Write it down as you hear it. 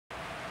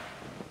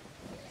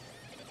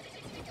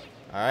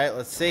Alright,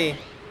 let's see.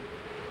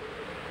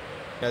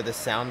 No, the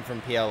sound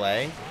from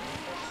PLA.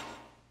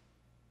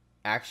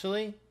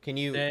 Actually, can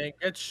you... Dang,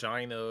 get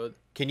Shinoed.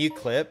 Can you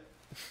clip?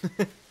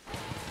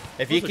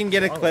 If you can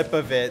get a clip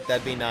of it,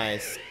 that'd be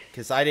nice.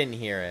 Because I didn't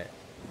hear it.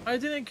 I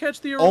didn't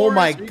catch the Oh Aurora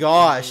my Speed.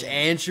 gosh,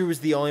 Andrew was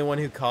the only one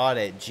who caught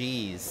it.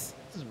 Jeez.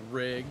 This is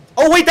rigged.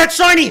 Oh wait, that's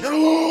shiny!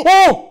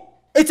 Oh!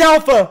 It's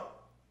alpha!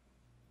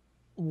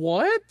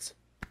 What?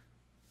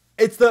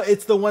 It's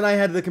the one I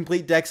had the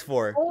complete dex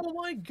for. Oh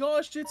my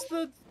gosh, it's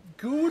the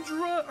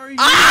Goodra? Are you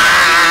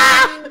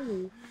Ah!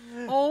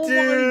 Oh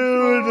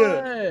Dude!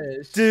 my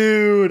gosh.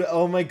 Dude,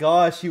 oh my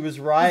gosh, he was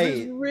right. This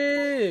is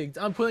rigged.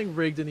 I'm putting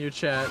rigged in your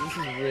chat. This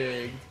is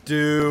rigged.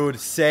 Dude,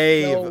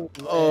 save. No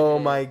Oh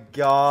way. my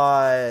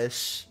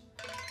gosh.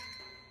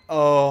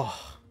 Oh.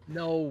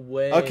 No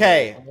way.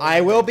 Okay, Oh I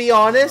my will be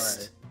God.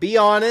 honest. Be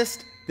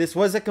honest. This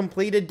was a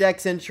completed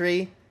dex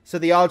entry, so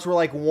the odds were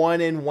like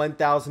 1 in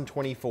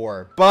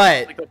 1,024.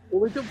 But Like a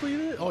fully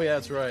completed? Oh yeah,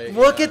 that's right.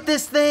 look yeah. at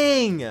this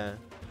thing. Hey,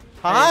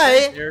 Hi.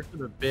 Eric to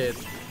the bit.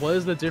 What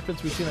is the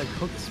difference between a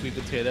cooked sweet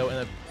potato and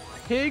a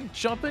pig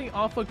jumping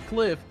off a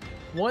cliff?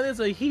 One is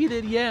a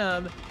heated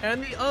yam,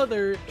 and the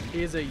other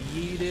is a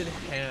yeeted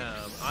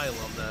ham. I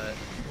love that.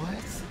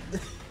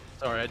 What?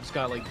 Sorry, I just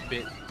got like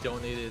bit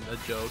donated a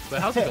joke.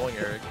 But how's it going,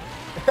 Eric?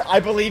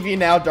 I believe you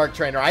now, Dark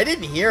Trainer. I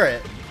didn't hear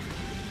it.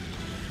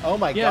 Oh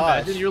my Yeah,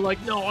 gosh. imagine you're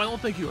like, no, I don't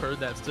think you heard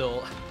that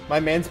still. My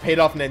man's paid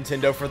off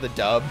Nintendo for the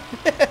dub.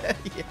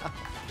 Yeah.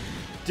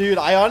 Dude,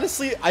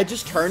 I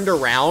just turned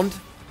around.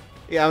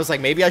 Yeah, I was like,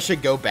 maybe I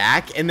should go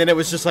back. And then it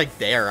was just like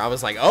there. I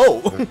was like,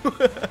 oh.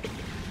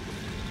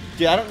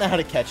 Dude, I don't know how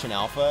to catch an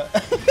alpha.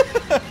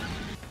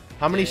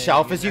 How many Dang,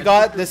 Shalfas you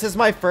got? This is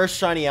my first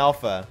shiny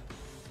alpha.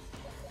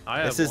 I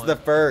have This is one. the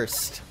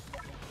first.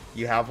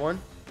 You have one?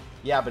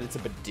 Yeah, but it's a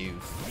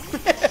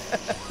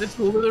Bidoof. It's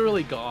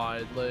literally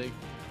God. Like,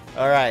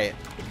 Alright.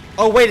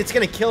 Oh, wait, it's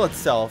gonna kill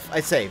itself. I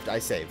saved.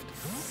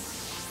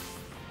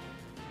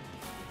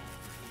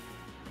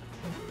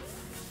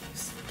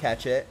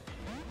 Catch it.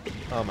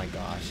 Oh my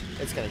gosh.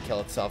 It's gonna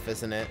kill itself,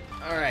 isn't it?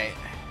 Alright.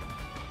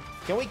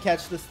 Can we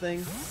catch this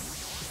thing?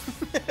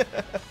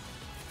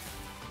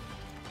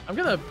 I'm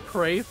gonna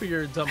pray for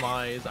your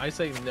demise. I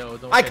say no.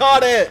 Don't. I catch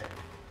caught it!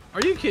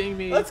 Are you kidding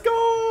me? Let's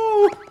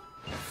go!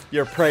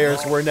 Your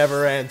prayers were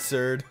never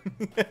answered.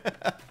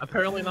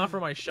 Apparently not for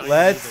my shiny.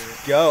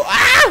 Let's go.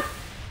 Ah!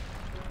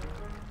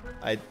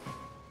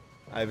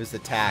 I was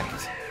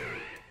attacked.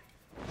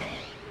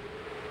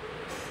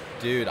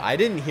 Dude, I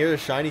didn't hear a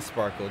shiny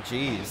sparkle.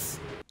 Jeez.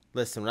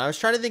 Listen, when I was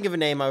trying to think of a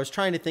name, I was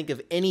trying to think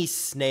of any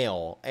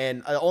snail,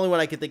 and the only one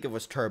I could think of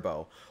was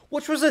Turbo,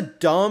 which was a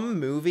dumb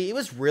movie. It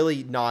was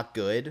really not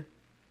good,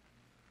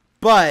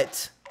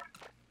 but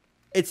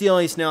it's the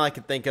only snail I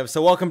could think of.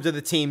 So welcome to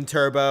the team,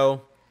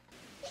 Turbo.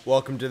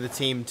 Welcome to the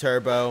team,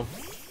 Turbo.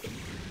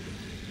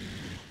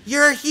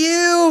 You're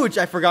huge!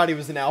 I forgot he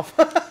was an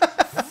alpha.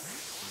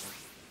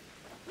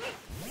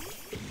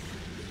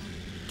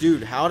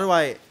 Dude, how do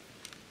I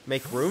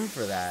make room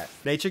for that?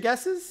 Nature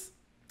guesses?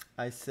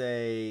 I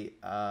say,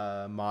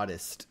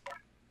 modest.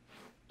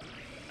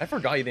 I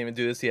forgot you didn't even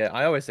do this yet.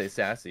 I always say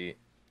sassy.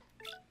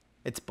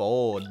 It's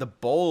bold. The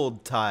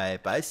bold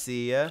type. I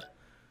see ya.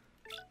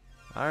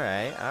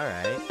 Alright,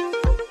 alright.